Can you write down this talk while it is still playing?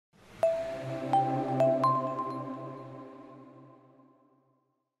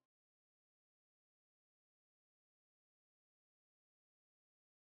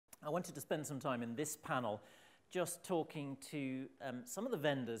I wanted to spend some time in this panel just talking to some of the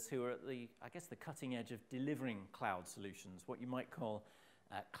vendors who are at the, I guess, the cutting edge of delivering cloud solutions, what you might call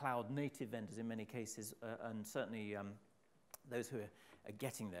cloud native vendors in many cases, and certainly those who are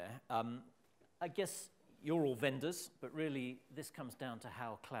getting there. I guess you're all vendors, but really this comes down to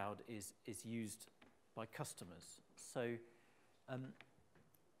how cloud is used by customers. So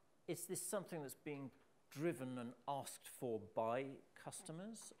is this something that's being driven and asked for by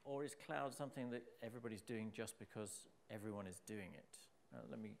customers, or is cloud something that everybody's doing just because everyone is doing it?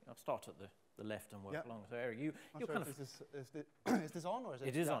 I'll start at the left and work along. So Eric, you're kind of... Is this on or is it?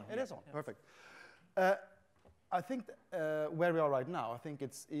 It is on. It is on, perfect. I think where we are right now, I think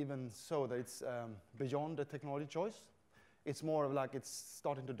it's even so that it's beyond the technology choice. It's more of like it's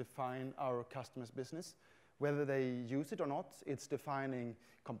starting to define our customers' business. Whether they use it or not, it's defining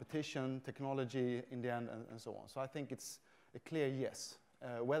competition, technology in the end, and so on. So I think it's a clear yes.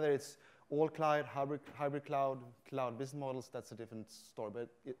 Whether it's all cloud, hybrid cloud, cloud business models, that's a different story. But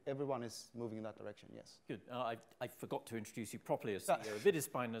everyone is moving in that direction, yes. Good. I forgot to introduce you properly as CEO.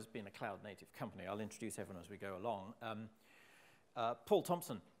 Vidispine has been a cloud-native company. I'll introduce everyone as we go along. Paul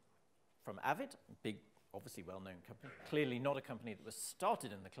Thompson from Avid, big, obviously well-known company. Clearly not a company that was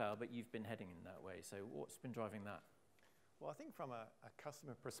started in the cloud, but you've been heading in that way. So what's been driving that? Well, I think from a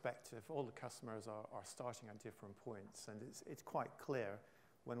customer perspective, all the customers are starting at different points. And it's quite clear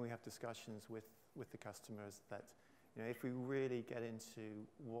when we have discussions with the customers that, you know, if we really get into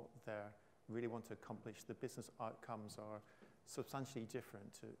what they really want to accomplish, the business outcomes are substantially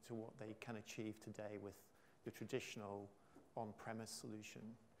different to what they can achieve today with the traditional on-premise solution.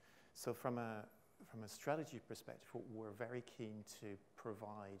 So from a strategy perspective, what we're very keen to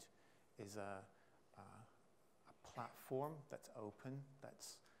provide is a platform that's open,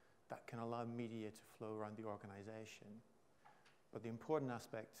 that can allow media to flow around the organization. But the important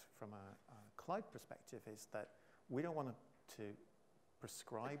aspect from a cloud perspective is that we don't want to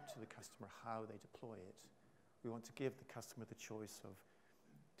prescribe to the customer how they deploy it. We want to give the customer the choice of,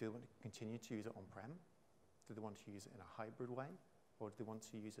 do they want to continue to use it on-prem? Do they want to use it in a hybrid way? Or do they want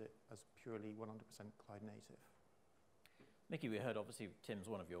to use it as purely 100% cloud native? Mickey, we heard obviously Tim's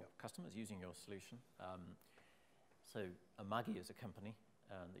one of your customers using your solution. So Amagi is a company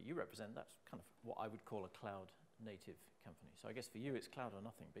that you represent. That's kind of what I would call a cloud native company. So I guess for you it's cloud or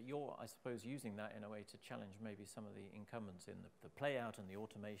nothing, but you're, I suppose, using that in a way to challenge maybe some of the incumbents in the play out and the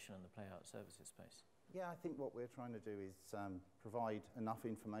automation and the play out services space. Yeah, I think what we're trying to do is provide enough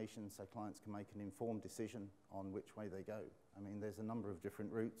information so clients can make an informed decision on which way they go. I mean, there's a number of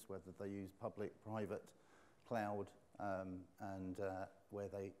different routes, whether they use public, private, cloud, and where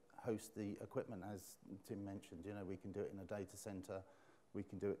they host the equipment, as Tim mentioned. You know, we can do it in a data center, we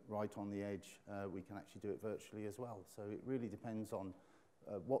can do it right on the edge, we can actually do it virtually as well. So it really depends on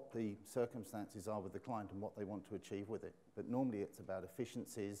what the circumstances are with the client and what they want to achieve with it. But normally it's about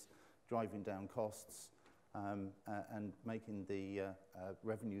efficiencies, driving down costs, and making the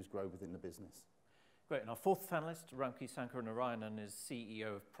revenues grow within the business. Great. And our fourth panelist, Ramki Sankaranarayanan, is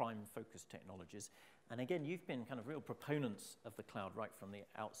CEO of Prime Focus Technologies. And again, you've been kind of real proponents of the cloud right from the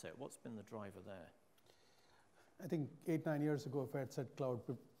outset. What's been the driver there? I think 8-9 years ago, if I had said cloud,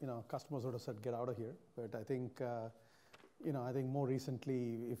 you know, customers would have said, get out of here. But I think, you know, I think more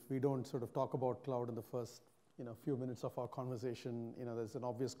recently, if we don't sort of talk about cloud in the first, you know, few minutes of our conversation, you know, there's an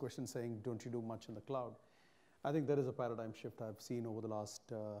obvious question saying, don't you do much in the cloud? I think there is a paradigm shift I've seen over the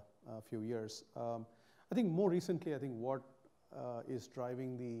last few years. I think more recently, I think what is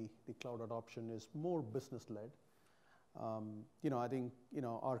driving the cloud adoption is more business-led. You know, I think, you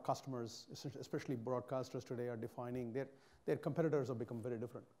know, our customers, especially broadcasters today, are defining their competitors have become very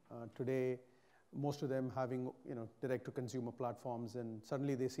different. Today, most of them having, you know, direct-to-consumer platforms, and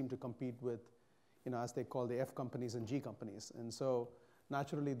suddenly they seem to compete with, you know, as they call the F companies and G companies. And so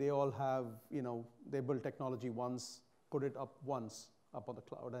naturally, they all have, you know, they build technology once, put it up once up on the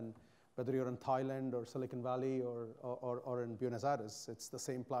cloud. And whether you're in Thailand or Silicon Valley or in Buenos Aires, it's the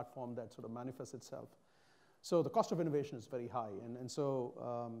same platform that sort of manifests itself. So the cost of innovation is very high. And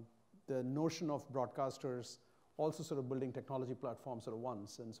so the notion of broadcasters also sort of building technology platforms sort of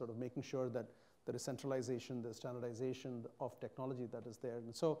once and sort of making sure that there is centralization, there's standardization of technology that is there.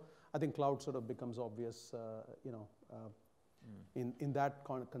 And so I think cloud sort of becomes obvious, you know, in that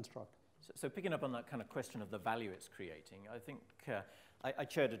kind of construct. So picking up on that kind of question of the value it's creating, I think I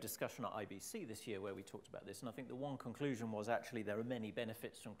chaired a discussion at IBC this year where we talked about this, and I think the one conclusion was actually there are many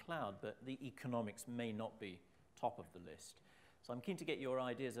benefits from cloud, but the economics may not be top of the list. So I'm keen to get your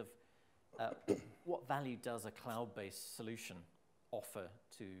ideas of what value does a cloud-based solution offer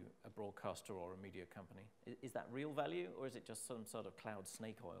to a broadcaster or a media company? Is that real value, or is it just some sort of cloud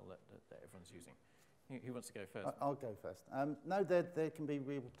snake oil that everyone's using? Who wants to go first? I'll go first. No, there can be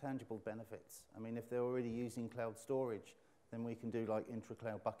real tangible benefits. I mean, if they're already using cloud storage, then we can do like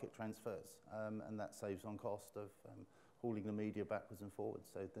intra-cloud bucket transfers, and that saves on cost of hauling the media backwards and forwards.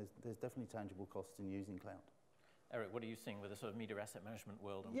 So there's definitely tangible costs in using cloud. Eric, what are you seeing with the sort of media asset management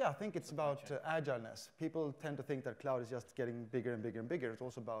world? Yeah, I think it's about agileness. People tend to think that cloud is just getting bigger and bigger and bigger. It's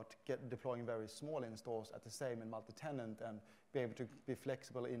also about deploying very small installs at the same and multi-tenant, and be able to be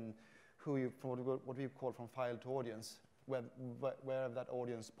flexible in what we call from file to audience, where that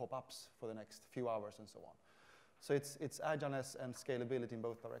audience pop-ups for the next few hours and so on. So it's agileness and scalability in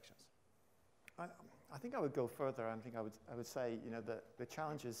both directions. I think I would go further. I think I would say, you know, the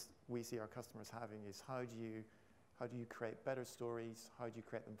challenges we see our customers having is how do you create better stories? How do you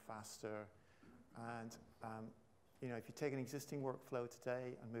create them faster? And you know, if you take an existing workflow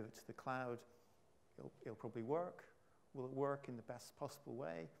today and move it to the cloud, it'll probably work. Will it work in the best possible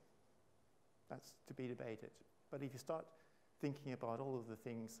way? That's to be debated. But if you start thinking about all of the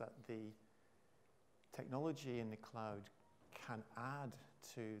things that the technology in the cloud can add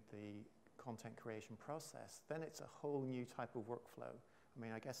to the content creation process, then it's a whole new type of workflow. I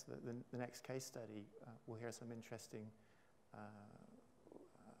mean, I guess the next case study, we'll hear some interesting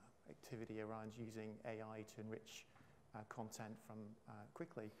activity around using AI to enrich content from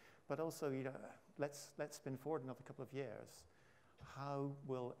quickly. But also, you know, let's spin forward another couple of years. How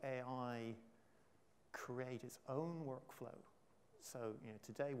will AI create its own workflow? So, you know,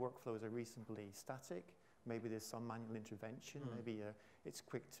 today workflows are reasonably static. Maybe there's some manual intervention. Maybe it's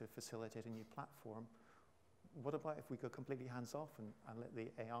quick to facilitate a new platform. What about if we go completely hands-off and let the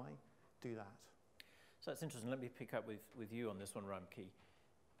AI do that? So that's interesting. Let me pick up with you on this one, Ramki.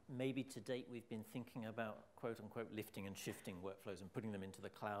 Maybe to date we've been thinking about quote-unquote lifting and shifting workflows and putting them into the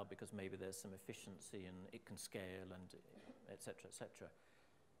cloud because maybe there's some efficiency and it can scale and et cetera, et cetera.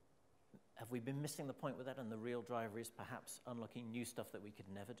 Have we been missing the point with that, and the real driver is perhaps unlocking new stuff that we could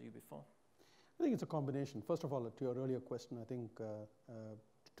never do before? I think it's a combination. First of all, to your earlier question, I think,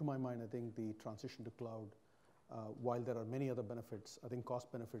 to my mind, I think the transition to cloud, while there are many other benefits, I think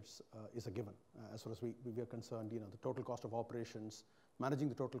cost benefits is a given. As far as we are concerned, you know, the total cost of operations, managing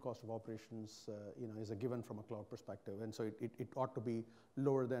the total cost of operations, you know, is a given from a cloud perspective. And so it ought to be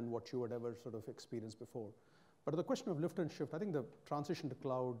lower than what you would ever sort of experience before. But the question of lift and shift, I think the transition to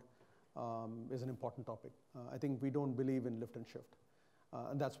cloud is an important topic. I think we don't believe in lift and shift.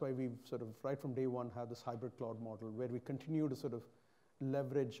 And that's why we've sort of, right from day one, have this hybrid cloud model where we continue to sort of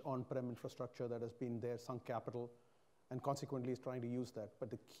leverage on-prem infrastructure that has been there, sunk capital, and consequently is trying to use that. But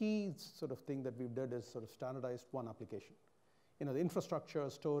the key sort of thing that we've done is sort of standardized one application. You know, the infrastructure,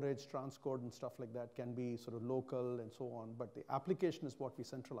 storage, transcode, and stuff like that can be sort of local and so on, but the application is what we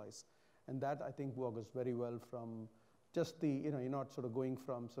centralize. And that, I think, works very well from just the, you know, you're not sort of going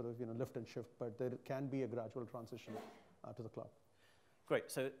from sort of, you know, lift and shift, but there can be a gradual transition to the cloud. Great.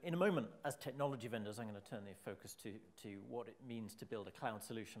 So in a moment, as technology vendors, I'm going to turn the focus to what it means to build a cloud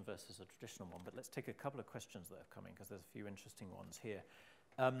solution versus a traditional one. But let's take a couple of questions that have come in, because there's a few interesting ones here.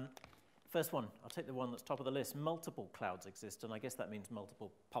 First one, I'll take the one that's top of the list. Multiple clouds exist, and I guess that means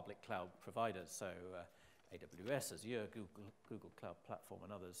multiple public cloud providers. So AWS, Azure, Google Cloud Platform,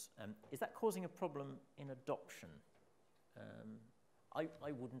 and others. Is that causing a problem in adoption?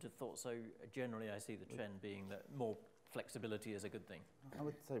 I wouldn't have thought so. Generally, I see the trend being that more flexibility is a good thing. I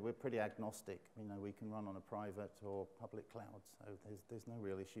would say we're pretty agnostic. You know, we can run on a private or public cloud, so there's no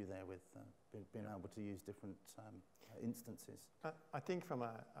real issue there with being able to use different instances. I think from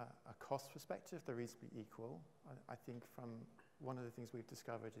a cost perspective, they're reasonably equal. I think from one of the things we've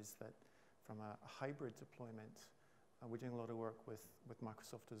discovered is that from a hybrid deployment, we're doing a lot of work with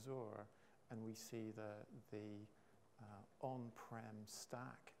Microsoft Azure, and we see the on-prem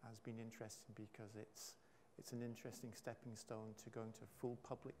stack has been interesting because it's an interesting stepping stone to going to full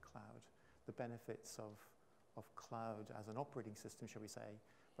public cloud. The benefits of cloud as an operating system, shall we say,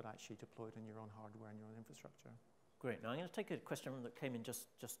 but actually deployed on your own hardware and your own infrastructure. Great. Now I'm going to take a question that came in just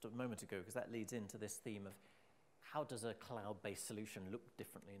a moment ago, because that leads into this theme of how does a cloud-based solution look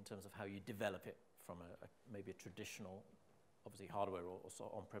differently in terms of how you develop it from maybe a traditional, obviously hardware or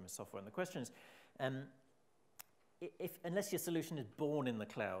on-premise software. And the question is, unless your solution is born in the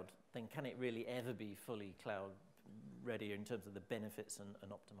cloud, then can it really ever be fully cloud ready in terms of the benefits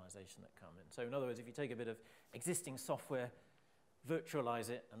and optimization that come in? So in other words, if you take a bit of existing software, virtualize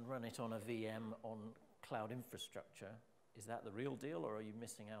it and run it on a VM on cloud infrastructure, is that the real deal, or are you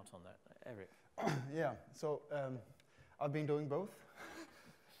missing out on that? Eric? Yeah, so I've been doing both.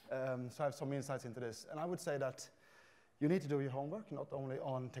 So I have some insights into this. And I would say that, you need to do your homework, not only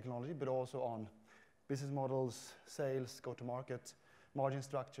on technology, but also on business models, sales, go-to-market, margin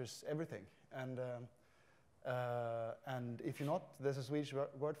structures, everything. And if you're not, there's a Swedish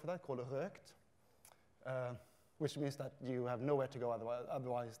word for that called rökt, which means that you have nowhere to go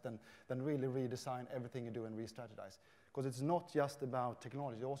otherwise than really redesign everything you do and re-strategize. Because it's not just about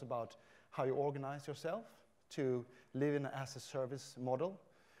technology, it's also about how you organize yourself to live in an as-a-service model,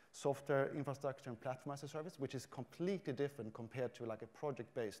 software infrastructure and platform as a service, which is completely different compared to like a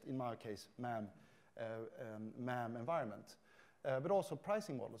project-based, in my case, MAM environment. But also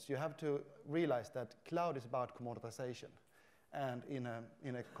pricing models. You have to realize that cloud is about commoditization. And in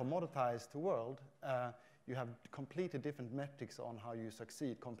a commoditized world, you have completely different metrics on how you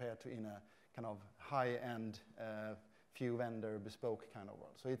succeed compared to in a kind of high-end, few vendor, bespoke kind of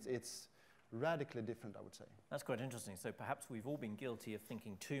world. So it's radically different, I would say. That's quite interesting. So perhaps we've all been guilty of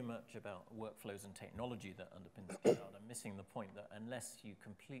thinking too much about workflows and technology that underpins cloud and missing the point that unless you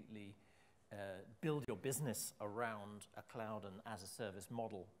completely build your business around a cloud and as a service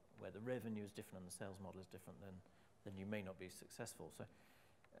model where the revenue is different and the sales model is different, then you may not be successful. So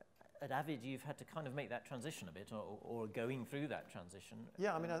at Avid, you've had to kind of make that transition a bit, or going through that transition.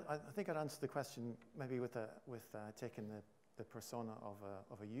 Yeah, I mean, I think I'd answer the question maybe with taking the persona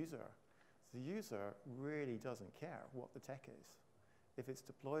of a user. The user really doesn't care what the tech is. If it's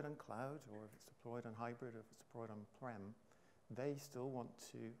deployed on cloud, or if it's deployed on hybrid, or if it's deployed on-prem, they still want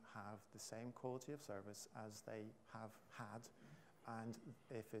to have the same quality of service as they have had, and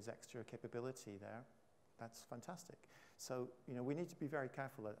if there's extra capability there, that's fantastic. So, you know, we need to be very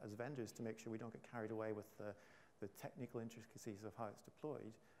careful as vendors to make sure we don't get carried away with the technical intricacies of how it's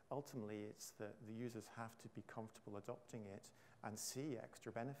deployed. Ultimately, it's that the users have to be comfortable adopting it and see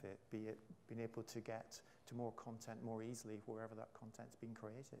extra benefit, be it being able to get to more content more easily wherever that content's being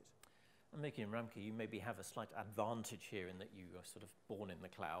created. And Mickey and Ramke, you maybe have a slight advantage here in that you are sort of born in the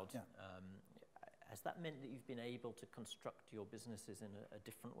cloud. Yeah. Has that meant that you've been able to construct your businesses in a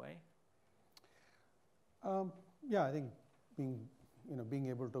different way? Yeah, I think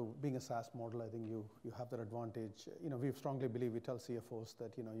being a SaaS model, I think you have that advantage. You know, we strongly believe, we tell CFOs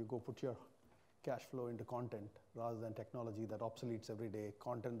that, you know, you go put your cash flow into content rather than technology that obsoletes every day.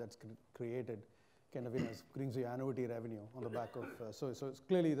 Content that's created kind of, you know, brings you annuity revenue on the back of, so it's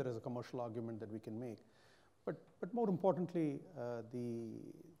clearly there is a commercial argument that we can make. But more importantly,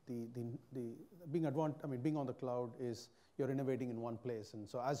 being on the cloud is you're innovating in one place. And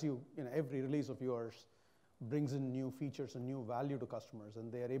so as you know, every release of yours brings in new features and new value to customers,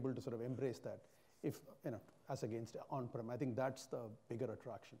 and they are able to sort of embrace that, if, you know, as against on-prem. I think that's the bigger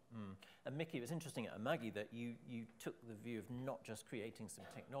attraction. And Mickey, it was interesting at Amagi that you took the view of not just creating some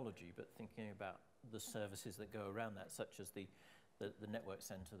technology, but thinking about the services that go around that, such as the network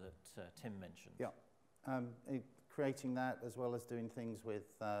center that Tim mentioned. Yeah, creating that, as well as doing things with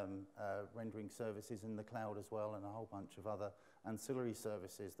rendering services in the cloud as well, and a whole bunch of other ancillary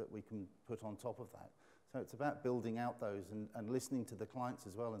services that we can put on top of that. So it's about building out those and listening to the clients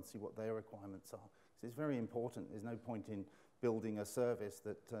as well and see what their requirements are. So it's very important. There's no point in building a service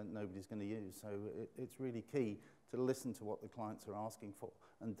that nobody's going to use. So it's really key to listen to what the clients are asking for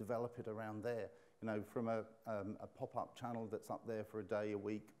and develop it around there. You know, from a pop-up channel that's up there for a day, a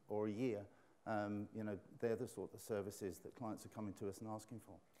week, or a year, you know, they're the sort of services that clients are coming to us and asking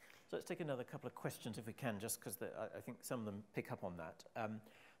for. So let's take another couple of questions if we can, just because I think some of them pick up on that.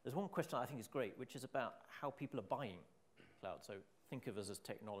 There's one question I think is great, which is about how people are buying cloud. So think of us as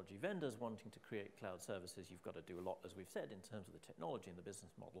technology vendors wanting to create cloud services. You've got to do a lot, as we've said, in terms of the technology and the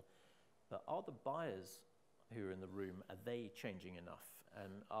business model. But are the buyers who are in the room, are they changing enough?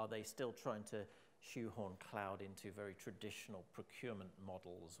 And are they still trying to shoehorn cloud into very traditional procurement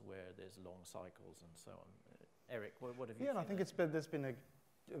models where there's long cycles and so on? Eric, what have you seen? Yeah, I think there's been a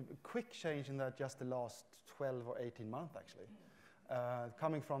quick change in that just the last 12 or 18 months, actually.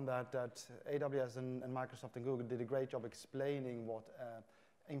 Coming from that AWS and Microsoft and Google did a great job explaining what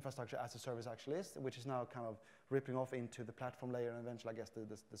infrastructure as a service actually is, which is now kind of ripping off into the platform layer and eventually, I guess,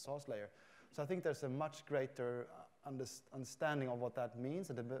 the SaaS layer. So I think there's a much greater understanding of what that means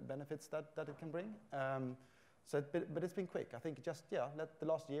and the benefits that it can bring. But it's been quick. I think just, the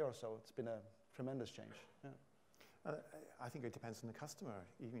last year or so, it's been a tremendous change. Yeah. I think it depends on the customer.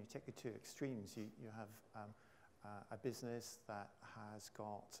 Even you take it to extremes. You have a business that has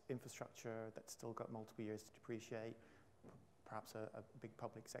got infrastructure that's still got multiple years to depreciate, perhaps a big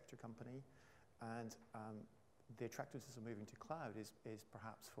public sector company, and the attractiveness of moving to cloud is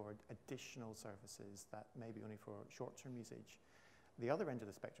perhaps for additional services that may be only for short-term usage. The other end of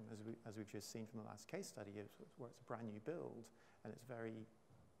the spectrum, as we've just seen from the last case study, is where it's a brand new build and it's very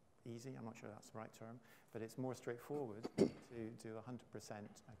easy, I'm not sure that's the right term, but it's more straightforward to do 100%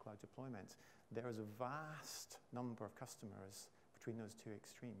 cloud deployment. There is a vast number of customers between those two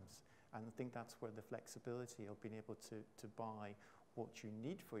extremes. And I think that's where the flexibility of being able to buy what you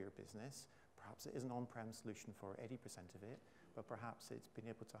need for your business, perhaps it is an on-prem solution for 80% of it, but perhaps it's being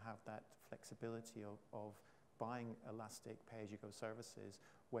able to have that flexibility of buying elastic pay-as-you-go services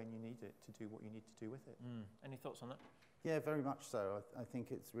when you need it to do what you need to do with it. Any thoughts on that? Yeah, very much so. I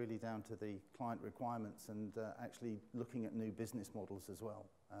think it's really down to the client requirements and actually looking at new business models as well,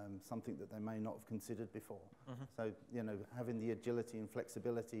 something that they may not have considered before. So, you know, having the agility and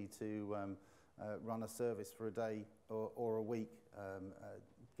flexibility to run a service for a day or a week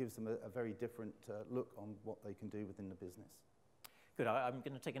gives them a very different look on what they can do within the business. Good. I'm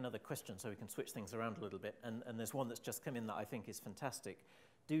going to take another question so we can switch things around a little bit. And there's one that's just come in that I think is fantastic.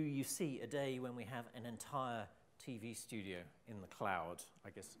 Do you see a day when we have an entire TV studio in the cloud? I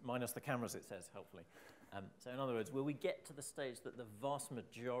guess minus the cameras, it says, hopefully. So in other words, will we get to the stage that the vast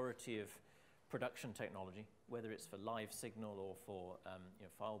majority of production technology, whether it's for live signal or for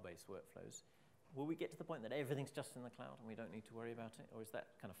file-based workflows, will we get to the point that everything's just in the cloud and we don't need to worry about it? Or is that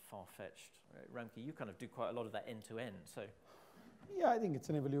kind of far-fetched? Ramke, you kind of do quite a lot of that end-to-end. So. Yeah, I think it's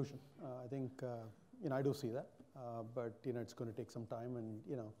an evolution. I think, I do see that. But, it's going to take some time. And,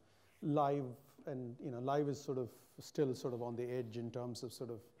 live is sort of still sort of on the edge in terms of sort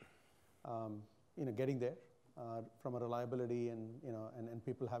of, getting there from a reliability and, and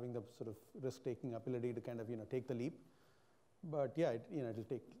people having the sort of risk-taking ability to kind of, take the leap. But yeah,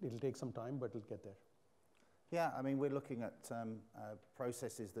 it'll take some time, but it'll get there. Yeah, I mean, we're looking at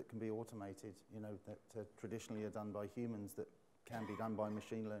processes that can be automated, that traditionally are done by humans that can be done by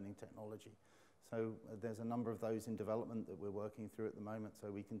machine learning technology. So there's a number of those in development that we're working through at the moment. So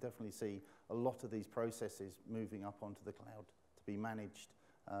we can definitely see a lot of these processes moving up onto the cloud to be managed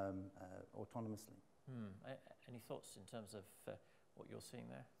autonomously. Any thoughts in terms of what you're seeing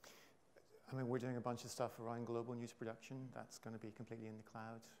there? I mean, we're doing a bunch of stuff around global news production. That's going to be completely in the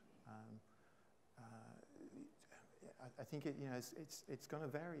cloud. I think it's going to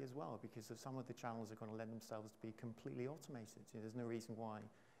vary as well because of some of the channels are going to lend themselves to be completely automated. There's no reason why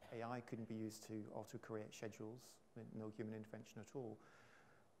AI couldn't be used to auto-create schedules with no human intervention at all.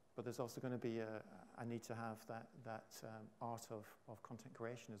 But there's also going to be a need to have that art of content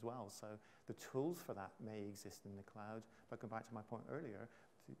creation as well. So the tools for that may exist in the cloud. But going back to my point earlier,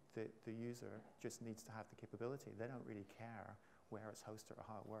 the user just needs to have the capability. They don't really care where it's hosted or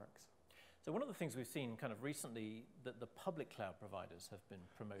how it works. So one of the things we've seen kind of recently that the public cloud providers have been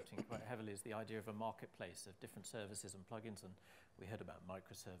promoting quite heavily is the idea of a marketplace of different services and plugins. And we heard about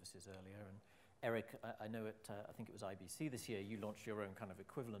microservices earlier. And Eric, I know I think it was IBC this year, you launched your own kind of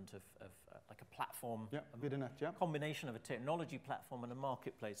equivalent of like a platform. Yeah, Vidanet, yeah. Combination of a technology platform and a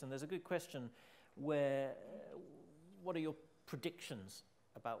marketplace. And there's a good question where, what are your predictions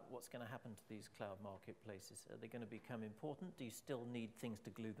about what's going to happen to these cloud marketplaces? Are they going to become important? Do you still need things to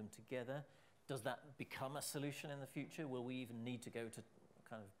glue them together? Does that become a solution in the future? Will we even need to go to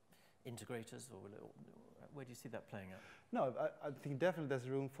kind of integrators, or where do you see that playing out? No, I think definitely there's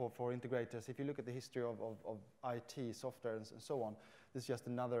room for integrators. If you look at the history of IT, software, and so on, this is just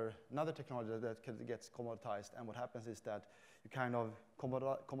another technology that gets commoditized. And what happens is that you kind of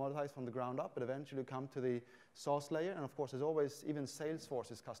commoditize from the ground up, but eventually you come to the SaaS layer. And of course, there's always, even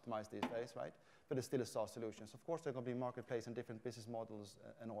Salesforce is customized these days, right? But it's still a SaaS solution. So of course, there can be marketplace and different business models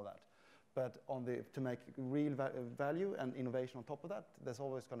and all that. But to make real value and innovation on top of that, there's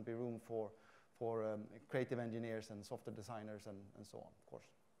always going to be room for creative engineers and software designers and so on, of course.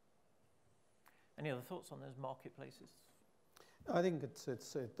 Any other thoughts on those marketplaces? I think that's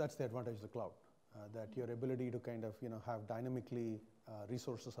the advantage of the cloud, that your ability to kind of have dynamically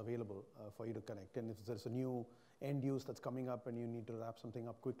resources available for you to connect. And if there's a new end use that's coming up and you need to wrap something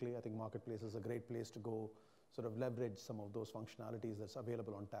up quickly, I think marketplace is a great place to go sort of leverage some of those functionalities that's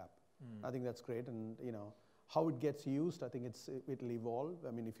available on tap. I think that's great. And how it gets used, I think it'll evolve.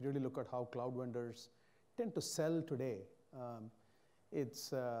 I mean, if you really look at how cloud vendors tend to sell today,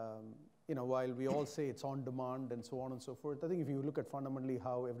 it's while we all say it's on demand and so on and so forth, I think if you look at fundamentally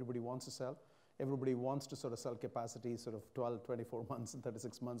how everybody wants to sell, everybody wants to sort of sell capacity sort of 12, 24 months and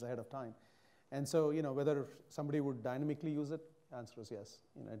 36 months ahead of time. And so, whether somebody would dynamically use it, answer is yes.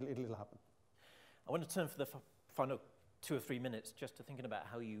 It'll happen. I want to turn for the final 2 or 3 minutes just to thinking about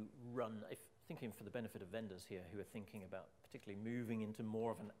how you run, thinking for the benefit of vendors here who are thinking about particularly moving into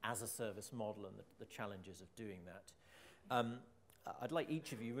more of an as-a-service model and the challenges of doing that. I'd like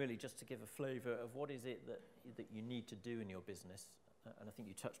each of you really just to give a flavour of what is it that you need to do in your business, and I think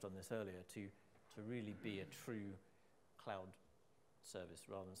you touched on this earlier, to really be a true cloud service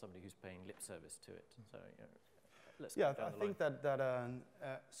rather than somebody who's paying lip service to it. So let's Yeah, go down I the think line.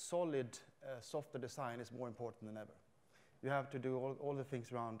 that solid software design is more important than ever. You have to do all the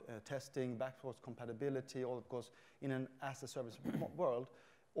things around testing, backwards compatibility, all because in an as-a-service world,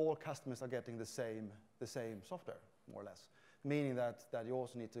 all customers are getting the same software, more or less. Meaning that you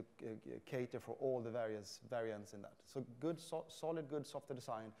also need to cater for all the various variants in that. So solid, good software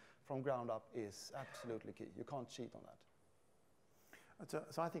design from ground up is absolutely key. You can't cheat on that.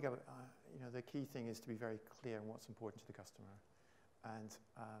 So I think the key thing is to be very clear on what's important to the customer, and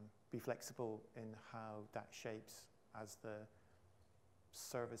be flexible in how that shapes as the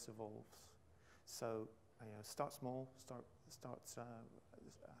service evolves. So start small, start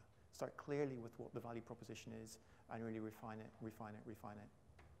clearly with what the value proposition is, and really refine it.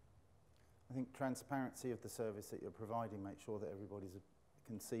 I think transparency of the service that you're providing, make sure that everybody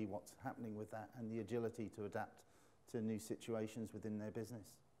can see what's happening with that, and the agility to adapt to new situations within their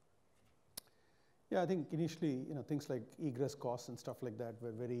business. Yeah, I think initially, things like egress costs and stuff like that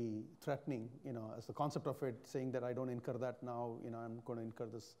were very threatening, as the concept of it, saying that I don't incur that now, I'm going to incur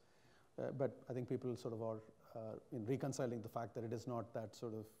this. But I think people sort of are reconciling the fact that it is not that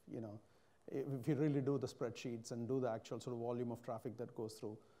sort of, if you really do the spreadsheets and do the actual sort of volume of traffic that goes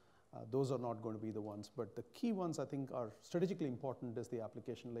through, those are not going to be the ones. But the key ones I think are strategically important is the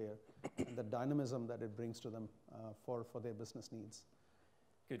application layer and the dynamism that it brings to them for their business needs.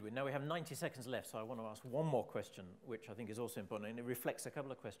 Good. Now we have 90 seconds left, so I want to ask one more question, which I think is also important, and it reflects a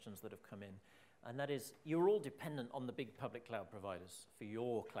couple of questions that have come in. And that is, you're all dependent on the big public cloud providers for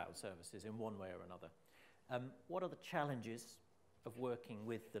your cloud services in one way or another. What are the challenges of working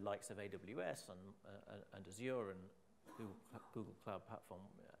with the likes of AWS and Azure and Google Cloud Platform?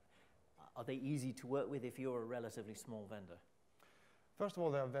 Are they easy to work with if you're a relatively small vendor? First of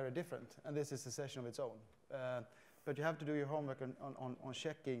all, they are very different, and this is a session of its own. But you have to do your homework on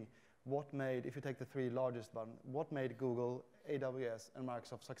checking what made, if you take the three largest ones, what made Google, AWS, and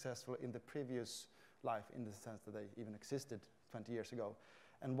Microsoft successful in the previous life, in the sense that they even existed 20 years ago,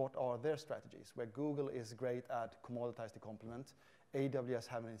 and what are their strategies, where Google is great at commoditize the complement, AWS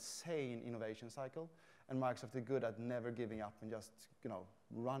have an insane innovation cycle, and Microsoft is good at never giving up and just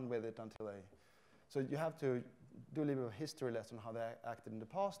run with it until they. So you have to do a little bit of a history lesson on how they acted in the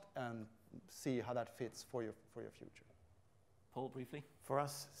past and see how that fits for your future. Paul, briefly. For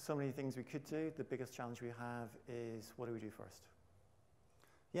us, so many things we could do. The biggest challenge we have is, what do we do first?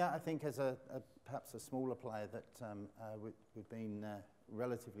 Yeah, I think as perhaps a smaller player that we've been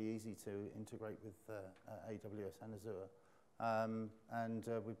relatively easy to integrate with AWS and Azure.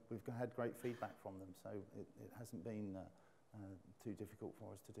 We've had great feedback from them, so it hasn't been too difficult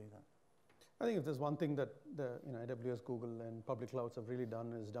for us to do that. I think if there's one thing that AWS, Google, and public clouds have really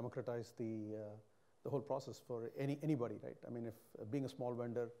done is democratize the whole process for anybody, right? I mean, if being a small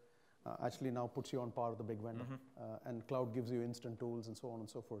vendor actually now puts you on par with the big vendor, and cloud gives you instant tools and so on and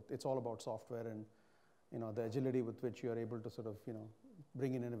so forth. It's all about software, and the agility with which you are able to sort of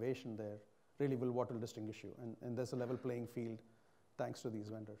bring in innovation there really what will distinguish you. And there's a level playing field thanks to these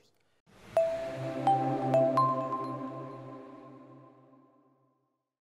vendors.